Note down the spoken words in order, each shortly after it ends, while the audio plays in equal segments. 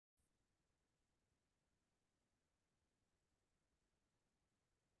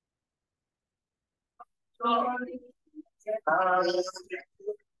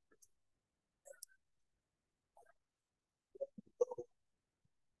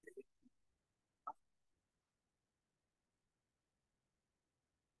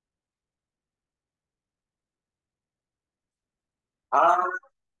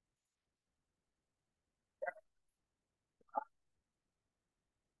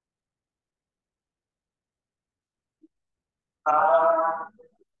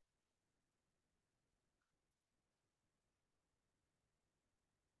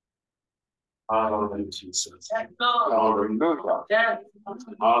Hallelujah, Jesus. Hallelujah.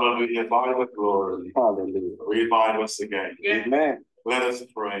 Hallelujah. By the glory. Hallelujah. Revive us again. Amen. Let us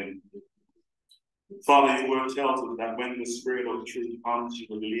pray. Father, your word tells us that when the Spirit of truth comes, you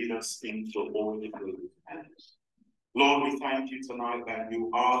will lead us into all the truth. Lord, we thank you tonight that you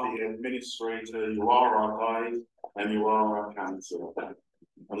are the administrator, you are our guide, and you are our counselor.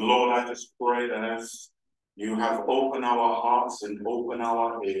 And Lord, I just pray that as you have opened our hearts and opened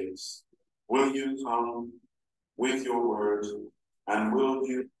our ears, will you come with your word, and will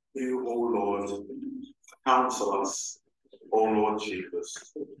you, O Lord, counsel us, O Lord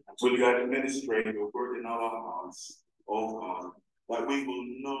Jesus. Will you administrate your word in our hearts, O God, that we will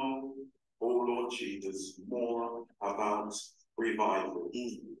know, O Lord Jesus, more about revival.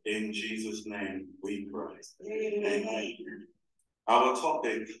 In Jesus' name we pray. Amen. Our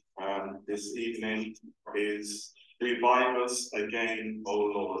topic this evening is Revive Us Again, O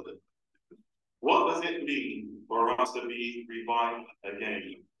Lord. What does it mean for us to be revived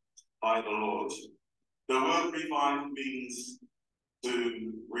again by the Lord? The word revive means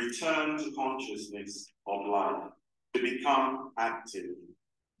to return to consciousness of life, to become active,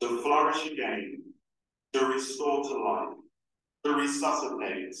 to flourish again, to restore to life, to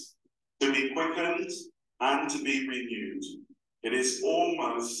resuscitate, to be quickened, and to be renewed. It is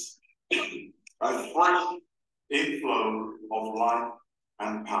almost a fresh inflow of life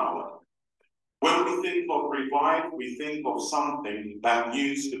and power. When we think of revive, we think of something that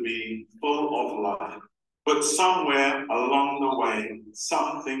used to be full of life. But somewhere along the way,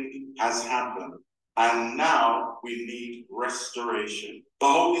 something has happened. And now we need restoration. The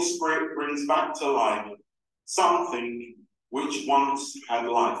Holy Spirit brings back to life something which once had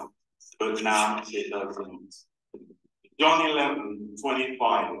life, but now it doesn't. John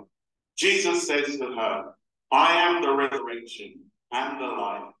 11:25. Jesus says to her, I am the resurrection and the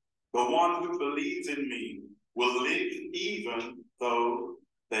life. The one who believes in me will live even though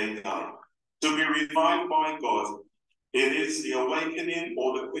they die. To be revived by God, it is the awakening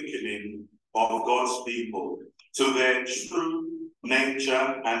or the quickening of God's people to their true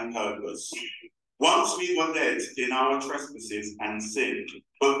nature and purpose. Once we were dead in our trespasses and sin,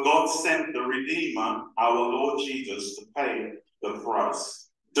 but God sent the Redeemer, our Lord Jesus, to pay the price,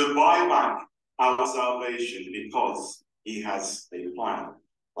 to buy back our salvation, because he has a plan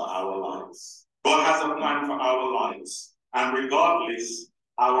for our lives. God has a plan for our lives, and regardless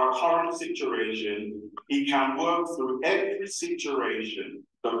our current situation, he can work through every situation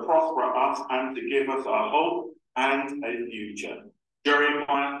to prosper us and to give us a hope and a future.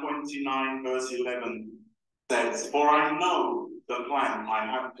 Jeremiah 29 verse 11 says, For I know the plan I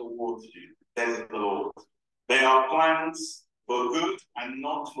have towards you, says the Lord. They are plans for good and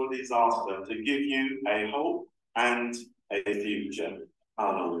not for disaster, to give you a hope and a future.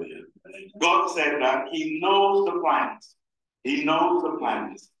 Hallelujah. God said that he knows the plans. He knows the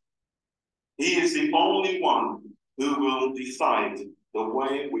plans. He is the only one who will decide the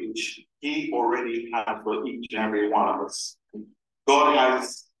way which he already had for each and every one of us. God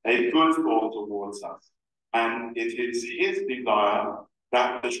has a good thought towards us, and it is his desire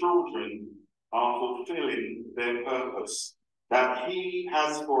that the children are fulfilling their purpose, that he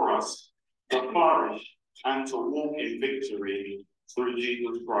has for us to flourish and to walk in victory through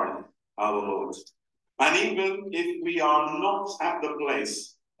Jesus Christ, our Lord. And even if we are not at the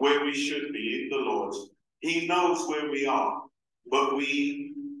place where we should be in the Lord, he knows where we are, but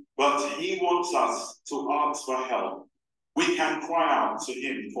he wants us to ask for help. We can cry out to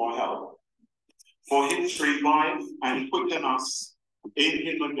him for help, for him to revive and quicken us in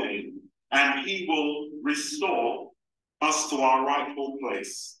him again, and he will restore us to our rightful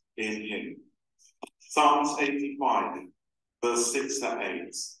place in him. Psalms 85, verse 6 to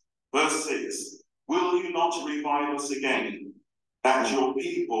 8. Verse 6, will you not revive us again, that your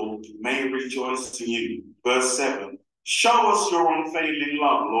people may rejoice in you? Verse 7, show us your unfailing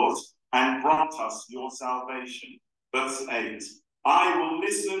love, Lord, and grant us your salvation. Verse 8, I will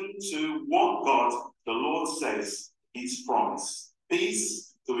listen to what God, the Lord, says he's promised.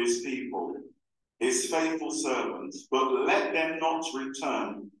 Peace to his people, his faithful servants, but let them not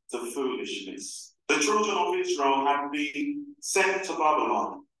return to foolishness. The children of Israel have been sent to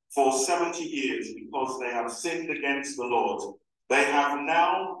Babylon for 70 years because they have sinned against the Lord. They have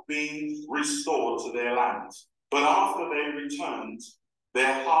now been restored to their land. But after they returned,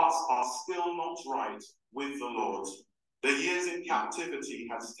 their hearts are still not right with the Lord. The years in captivity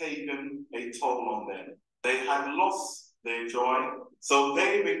has taken a toll on them. They had lost their joy, so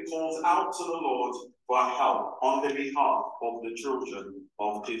David calls out to the Lord for help on the behalf of the children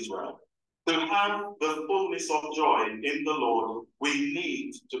of Israel. To have the fullness of joy in the Lord, we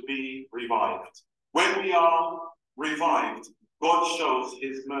need to be revived. When we are revived, God shows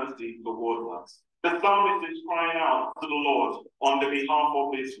his mercy towards us. The psalmist is crying out to the Lord on the behalf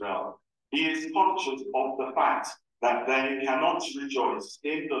of Israel. He is conscious of the fact that they cannot rejoice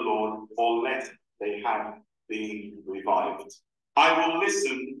in the Lord unless they have been revived. I will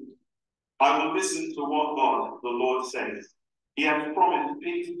listen to what God, the Lord, says. He has promised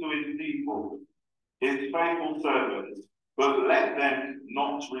peace to his people, his faithful servants, but let them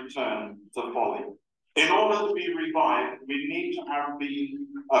not return to folly. In order to be revived, we need to have been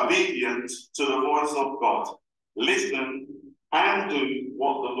obedient to the voice of God. Listen and do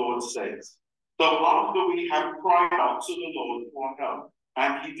what the Lord says. So after we have cried out to the Lord for help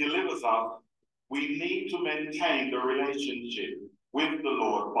and he delivers us, we need to maintain the relationship with the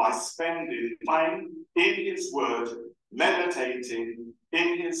Lord by spending time in his word, meditating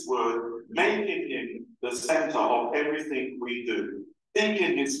in his word, making him the center of everything we do,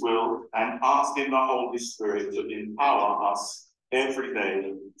 thinking his will and asking the Holy Spirit to empower us every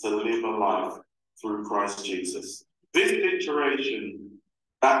day to live a life through Christ Jesus. This situation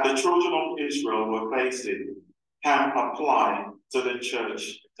that the children of Israel were facing can apply to the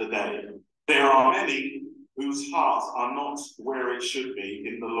church today. There are many whose hearts are not where it should be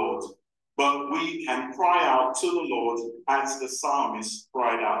in the Lord, but we can cry out to the Lord as the psalmist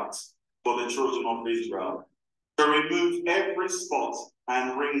cried out for the children of Israel, to remove every spot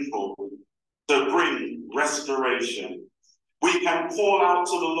and wrinkle, to bring restoration. We can call out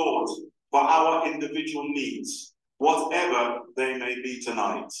to the Lord for our individual needs, whatever they may be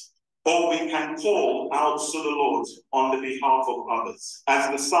tonight. Or we can call out to the Lord on the behalf of others,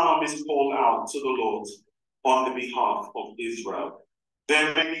 as the psalmist called out to the Lord on the behalf of Israel.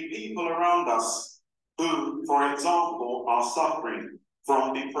 There may be people around us who, for example, are suffering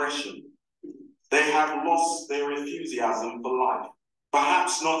from depression. They have lost their enthusiasm for life,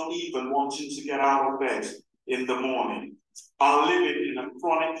 perhaps not even wanting to get out of bed in the morning, are living in a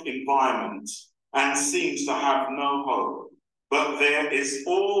chronic environment and seems to have no hope. But there is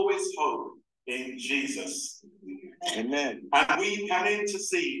always hope in Jesus. Amen. And we can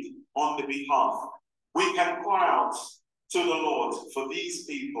intercede on the behalf. We can cry out to the Lord for these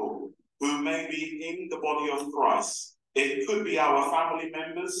people who may be in the body of Christ. It could be our family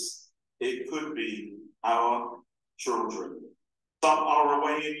members. It could be our children. Some are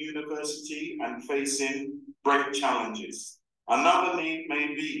away in university and facing great challenges. Another need may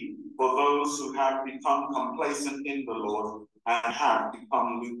be for those who have become complacent in the Lord and have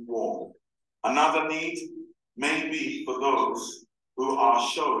become lukewarm. Another need may be for those who are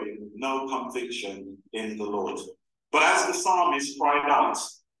showing no conviction in the Lord. But as the psalmist cried out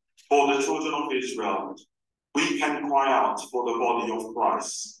for the children of Israel, we can cry out for the body of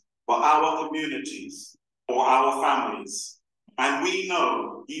Christ, for our communities, for our families, and we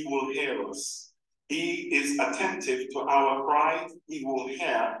know he will hear us. He is attentive to our cry. He will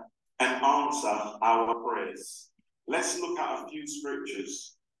hear and answer our prayers. Let's look at a few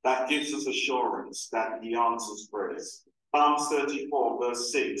scriptures that gives us assurance that he answers prayers. Psalm 34,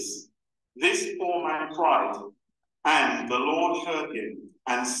 verse 6. This poor man cried, and the Lord heard him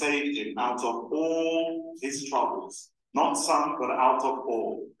and saved him out of all his troubles. Not some, but out of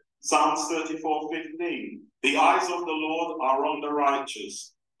all. Psalms 34:15. The eyes of the Lord are on the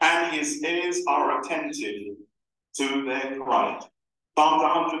righteous, and his ears are attentive to their cry. Psalms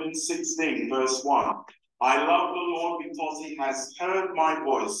 116, verse 1. I love the Lord because he has heard my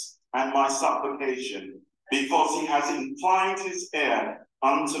voice and my supplication, because he has inclined his ear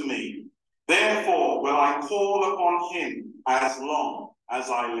unto me. Therefore will I call upon him as long as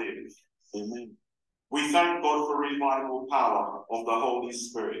I live. Amen. We thank God for revival power of the Holy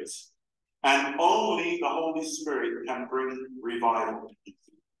Spirit. And only the Holy Spirit can bring revival.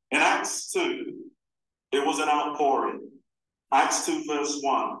 In Acts 2, there was an outpouring. Acts 2, verse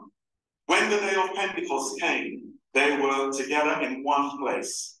 1. When the day of Pentecost came, they were together in one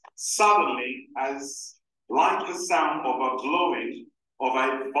place. Suddenly, as like the sound of a blowing of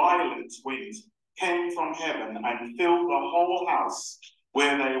a violent wind, came from heaven and filled the whole house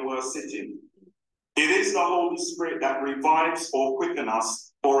where they were sitting. It is the Holy Spirit that revives or quickens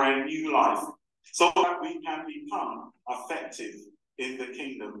us for a new life. so that we can become effective in the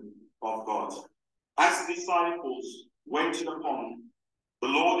kingdom of God. As the disciples waited upon the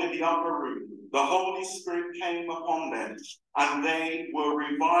Lord in the upper room, the Holy Spirit came upon them, and they were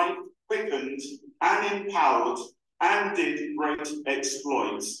revived, quickened, and empowered, and did great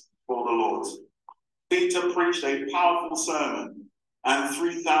exploits for the Lord. Peter preached a powerful sermon, and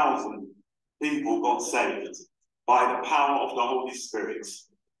 3,000 people got saved by the power of the Holy Spirit.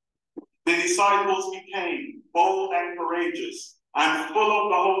 The disciples became bold and courageous and full of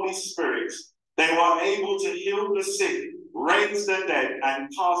the Holy Spirit. They were able to heal the sick, raise the dead,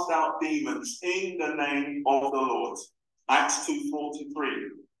 and cast out demons in the name of the Lord. Acts 2:43.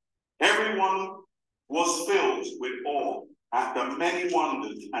 Everyone was filled with awe at the many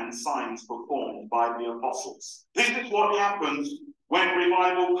wonders and signs performed by the apostles. This is what happens when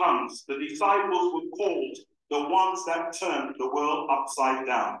revival comes. The disciples were called the ones that turned the world upside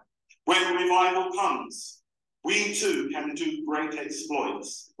down. When revival comes, we too can do great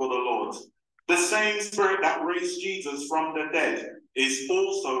exploits for the Lord. The same Spirit that raised Jesus from the dead is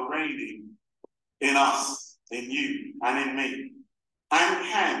also reigning in us, in you, and in me, and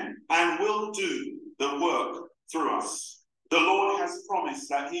can and will do the work through us. The Lord has promised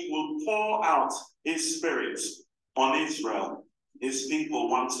that he will pour out his Spirit on Israel, his people,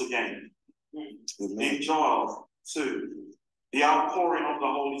 once again. Amen. In Joel 2, the outpouring of the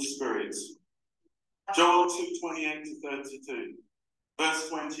Holy Spirit. Joel 2:28-32, verse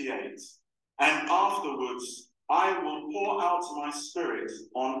 28. And afterwards I will pour out my Spirit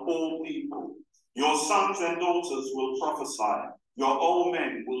on all people. Your sons and daughters will prophesy. Your old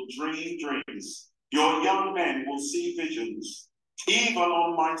men will dream dreams. Your young men will see visions. Even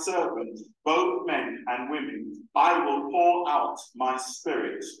on my servants, both men and women, I will pour out my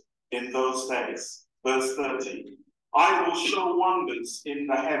Spirit in those days. Verse 30. I will show wonders in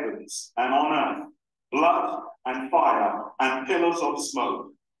the heavens and on earth, blood and fire and pillars of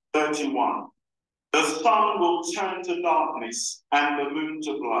smoke. 31. The sun will turn to darkness and the moon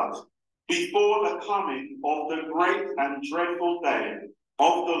to blood before the coming of the great and dreadful day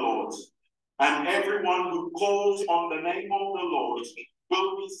of the Lord. And everyone who calls on the name of the Lord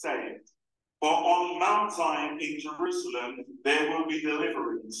will be saved. For on Mount Zion in Jerusalem there will be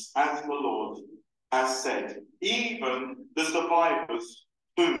deliverance, as the Lord has said, even the survivors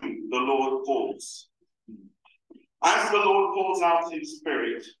whom the Lord calls. As the Lord pours out his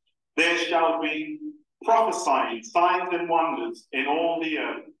Spirit, there shall be prophesying, signs and wonders in all the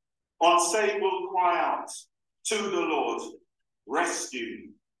earth. Unsaved will cry out to the Lord,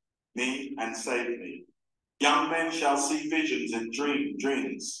 rescue me and save me. Young men shall see visions and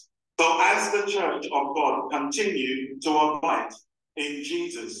dreams. So as the church of God continue to abide in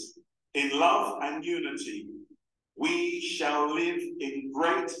Jesus, in love and unity, we shall live in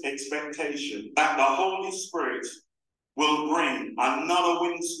great expectation that the Holy Spirit will bring another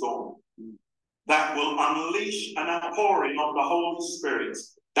windstorm that will unleash an outpouring of the Holy Spirit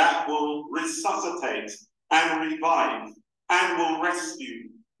that will resuscitate and revive and will rescue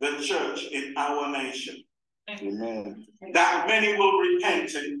the church in our nation. Amen. That many will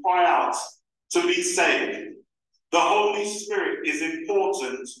repent and cry out to be saved. The Holy Spirit is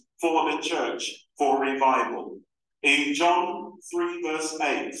important for the church for revival. In John 3 verse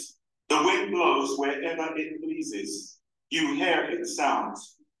 8, the wind blows wherever it pleases. You hear its sound,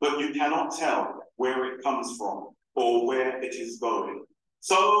 but you cannot tell where it comes from or where it is going.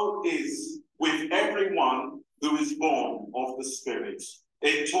 So is with everyone who is born of the Spirit.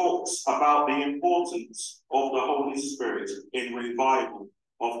 It talks about the importance of the Holy Spirit in revival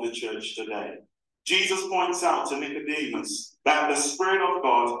of the church today. Jesus points out to Nicodemus that the Spirit of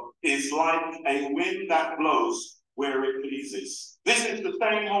God is like a wind that blows where it pleases. This is the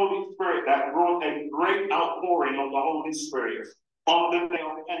same Holy Spirit that brought a great outpouring of the Holy Spirit on the day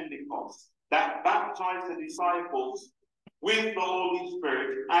of Pentecost, that baptized the disciples with the Holy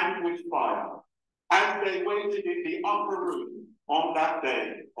Spirit and with fire, as they waited in the upper room on that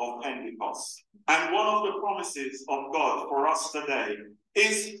day of Pentecost. And one of the promises of God for us today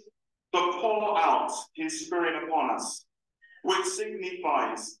is to pour out his Spirit upon us, which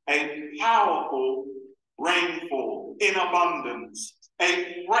signifies a powerful rainfall in abundance,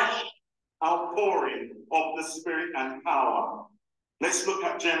 a fresh outpouring of the Spirit and power. Let's look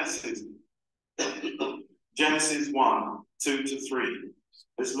at Genesis. Genesis 1, 2-3.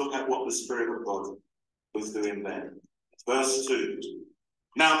 Let's look at what the Spirit of God was doing there. Verse 2.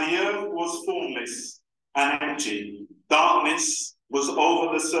 Now the earth was formless and empty. Darkness was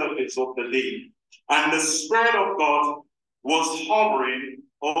over the surface of the deep, and the Spirit of God was hovering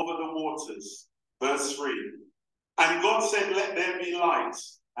over the waters. Verse 3. And God said, let there be light,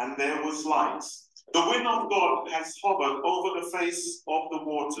 and there was light. The wind of God has hovered over the face of the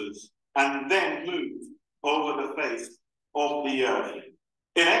waters, and then moved over the face of the earth.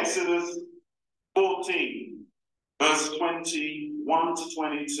 In Exodus 14, verse 21 to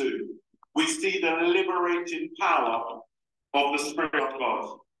 22, we see the liberating power of the Spirit of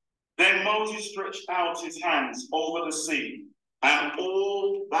God. Then Moses stretched out his hands over the sea, and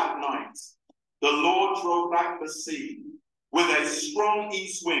all that night the Lord drove back the sea with a strong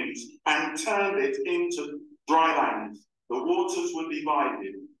east wind and turned it into dry land. The waters were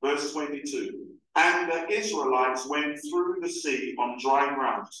divided, verse 22. And the Israelites went through the sea on dry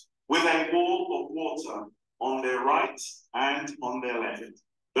ground, with a wall of water on their right and on their left.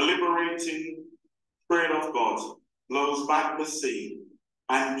 The liberating Spirit of God blows back the sea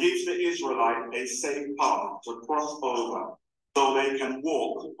and gives the Israelite a safe path to cross over so they can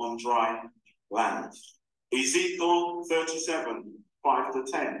walk on dry land. Ezekiel 37, 5 to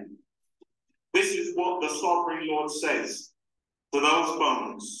 10. This is what the sovereign Lord says to those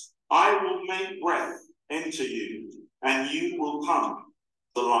bones. I will make breath into you, and you will come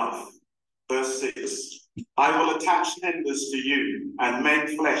to life. Verse 6. I will attach tendons to you, and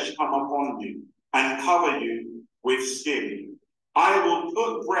make flesh come upon you, and cover you with skin. I will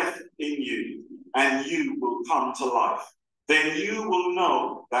put breath in you, and you will come to life. Then you will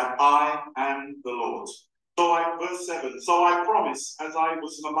know that I am the Lord. Verse 7, so I promised as I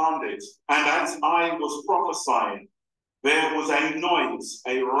was commanded, and as I was prophesying, there was a noise,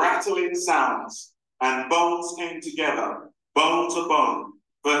 a rattling sound, and bones came together, bone to bone.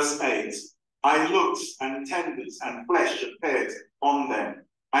 Verse 8, I looked, and tendons and flesh appeared on them,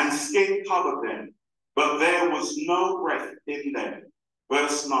 and skin covered them, but there was no breath in them.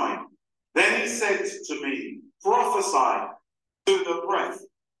 Verse 9, then he said to me, prophesy to the breath,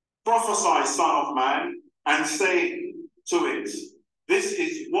 prophesy, son of man, and say to it, this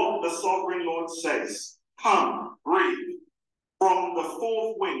is what the sovereign Lord says. Come, breathe from the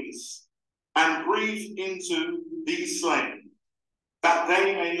four winds, and breathe into these slain, that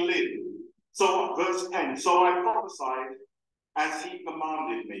they may live. So, verse 10, so I prophesied as he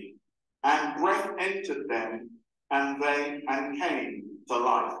commanded me, and breath entered them, and they came to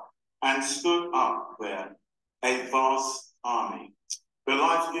life, and stood up there, a vast army. The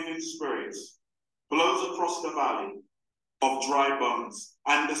life-giving Spirit blows across the valley of dry bones,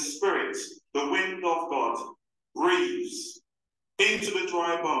 and the Spirit, the wind of God, breathes into the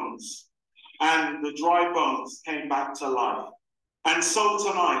dry bones, and the dry bones came back to life. And so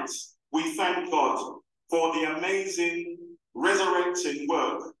tonight, we thank God for the amazing resurrecting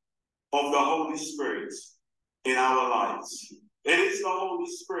work of the Holy Spirit in our lives. It is the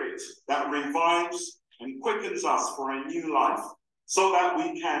Holy Spirit that revives and quickens us for a new life, so that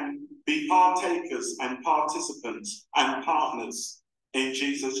we can be partakers and participants and partners in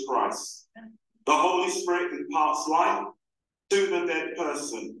Jesus Christ. The Holy Spirit imparts life to the dead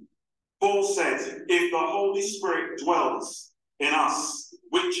person. Paul said, if the Holy Spirit dwells in us,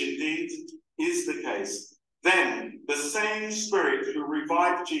 which indeed is the case, then the same Spirit who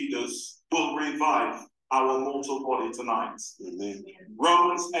revived Jesus will revive our mortal body tonight. Amen.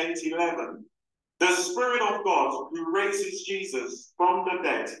 Romans 8:11. The Spirit of God who raises Jesus from the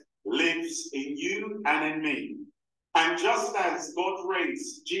dead lives in you and in me. And just as God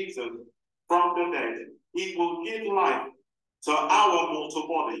raised Jesus from the dead, he will give life to our mortal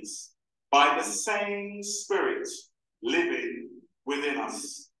bodies by the same Spirit living within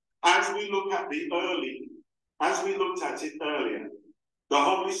us. As we looked at it earlier, the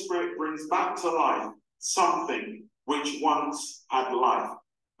Holy Spirit brings back to life something which once had life,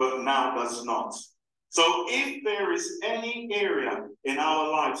 but now does not. So if there is any area in our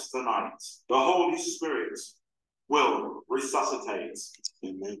lives tonight, the Holy Spirit will resuscitate.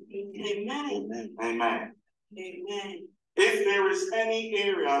 Amen. Amen. Amen. Amen. If there is any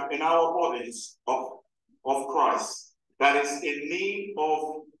area in our bodies of Christ that is in need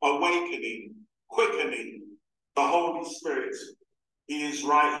of awakening, quickening, the Holy Spirit, he is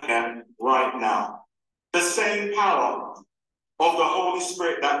right here, right now. The same power of the Holy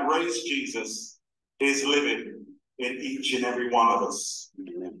Spirit that raised Jesus is living in each and every one of us.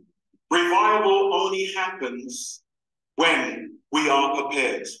 Amen. Revival only happens when we are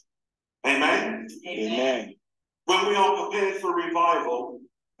prepared. Amen? Amen. When we are prepared for revival,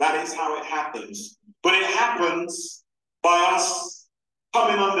 that is how it happens. But it happens by us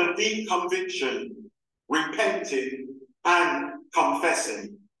coming under deep conviction, repenting and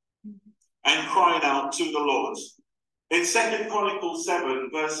confessing and crying out to the Lord. In 2 Chronicles 7,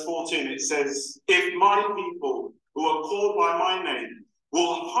 verse 14, it says, if my people who are called by my name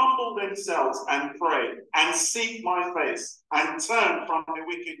will humble themselves and pray and seek my face and turn from their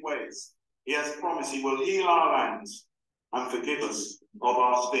wicked ways, he has promised he will heal our lands and forgive us of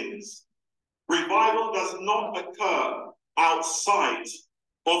our sins. Revival does not occur outside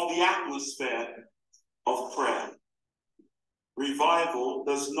of the atmosphere of prayer. Revival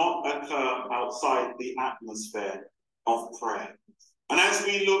does not occur outside the atmosphere of prayer. And as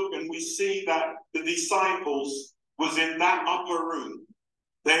we look and we see that the disciples was in that upper room,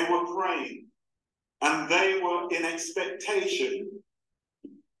 they were praying and they were in expectation.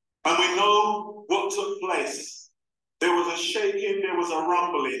 And we know what took place. There was a shaking, there was a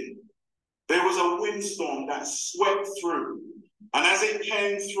rumbling, there was a windstorm that swept through. And as it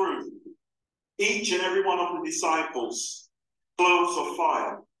came through, each and every one of the disciples, cloves of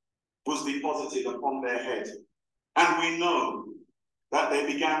fire was deposited upon their head. And we know that they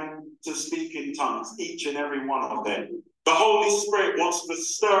began to speak in tongues, each and every one of them. The Holy Spirit wants to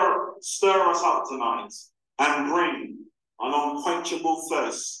stir us up tonight and bring an unquenchable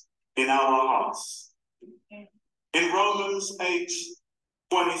thirst in our hearts. In Romans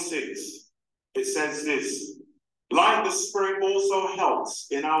 8:26, it says this, like the Spirit also helps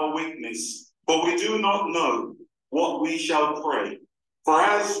in our weakness, but we do not know what we shall pray, for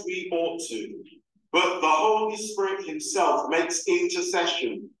as we ought to. But the Holy Spirit himself makes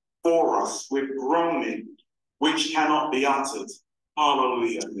intercession for us with groaning which cannot be uttered.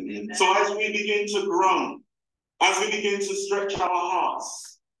 Hallelujah. Amen. So as we begin to groan, as we begin to stretch our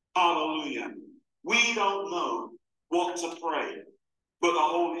hearts, hallelujah, we don't know what to pray, but the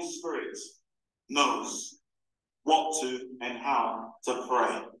Holy Spirit knows what to and how to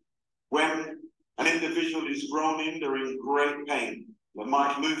pray. When an individual is groaning, they're in great pain. They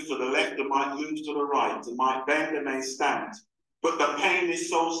might move to the left, they might move to the right, they might bend, they may stand. But the pain is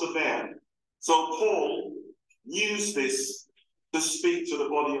so severe. So Paul used this to speak to the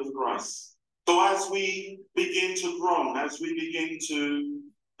body of Christ. So as we begin to groan, as we begin to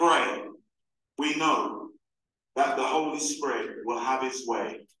pray, we know that the Holy Spirit will have his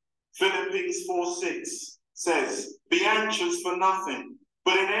way. Philippians 4:6 says, be anxious for nothing,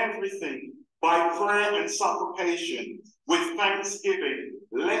 but in everything, by prayer and supplication, with thanksgiving,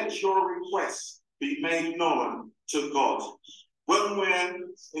 let your requests be made known to God. When we're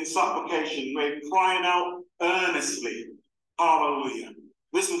in supplication, we're crying out earnestly. Hallelujah.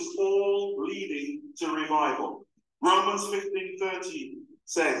 This is all leading to revival. Romans 15:30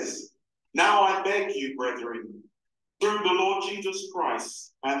 says, now I beg you, brethren, through the Lord Jesus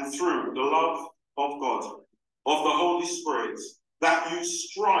Christ and through the love of God, of the Holy Spirit, that you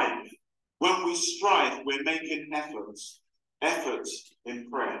strive. When we strive, we're making efforts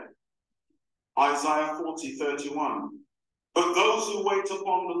in prayer. Isaiah 40:31. But those who wait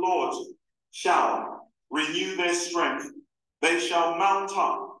upon the Lord shall renew their strength. They shall mount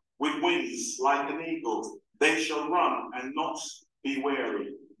up with wings like an eagle. They shall run and not be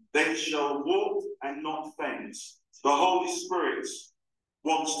weary. They shall walk and not faint. The Holy Spirit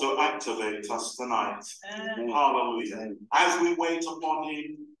wants to activate us tonight. Amen. Hallelujah. As we wait upon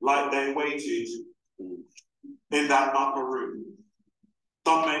him like they waited in that upper room.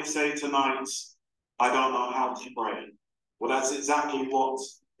 Some may say tonight, I don't know how to pray. Well, that's exactly what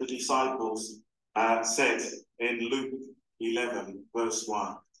the disciples said in Luke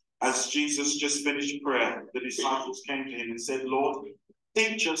 11:1. As Jesus just finished prayer, the disciples came to him and said, Lord,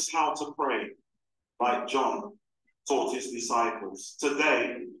 teach us how to pray, like John taught his disciples.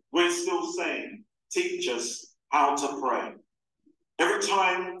 Today, we're still saying, teach us how to pray. Every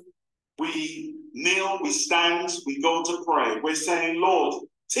time we kneel, we stand, we go to pray, we're saying, Lord,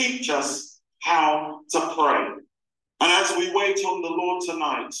 teach us how to pray. And as we wait on the Lord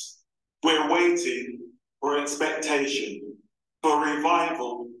tonight, we're waiting for expectation, for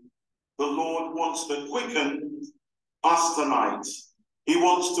revival. The Lord wants to quicken us tonight. He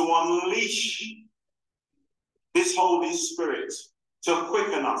wants to unleash His Holy Spirit to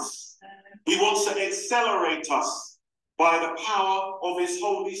quicken us. He wants to accelerate us by the power of His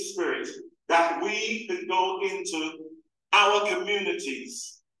Holy Spirit, that we can go into our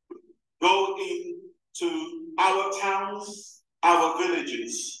communities, go into our towns, our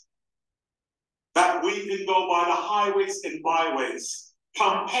villages, that we can go by the highways and byways,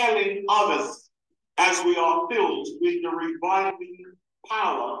 compelling others as we are filled with the reviving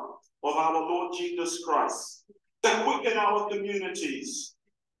power of our Lord Jesus Christ, to quicken our communities,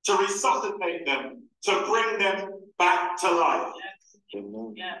 to resuscitate them, to bring them back to life.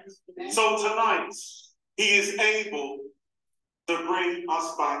 Yes. So tonight, He is able to bring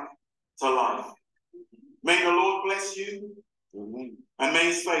us back to life. May the Lord bless you, and may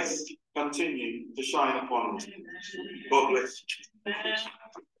His face continue to shine upon us. God bless you.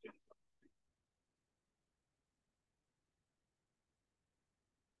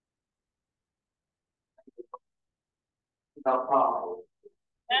 Powerful.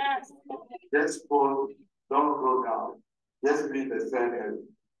 Just go, don't go down. Just be the same.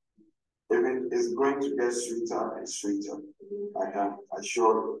 Even it's going to get sweeter and sweeter. I can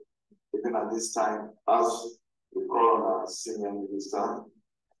assure you. Even at this time, as we call on our senior minister,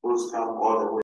 who's come all the way.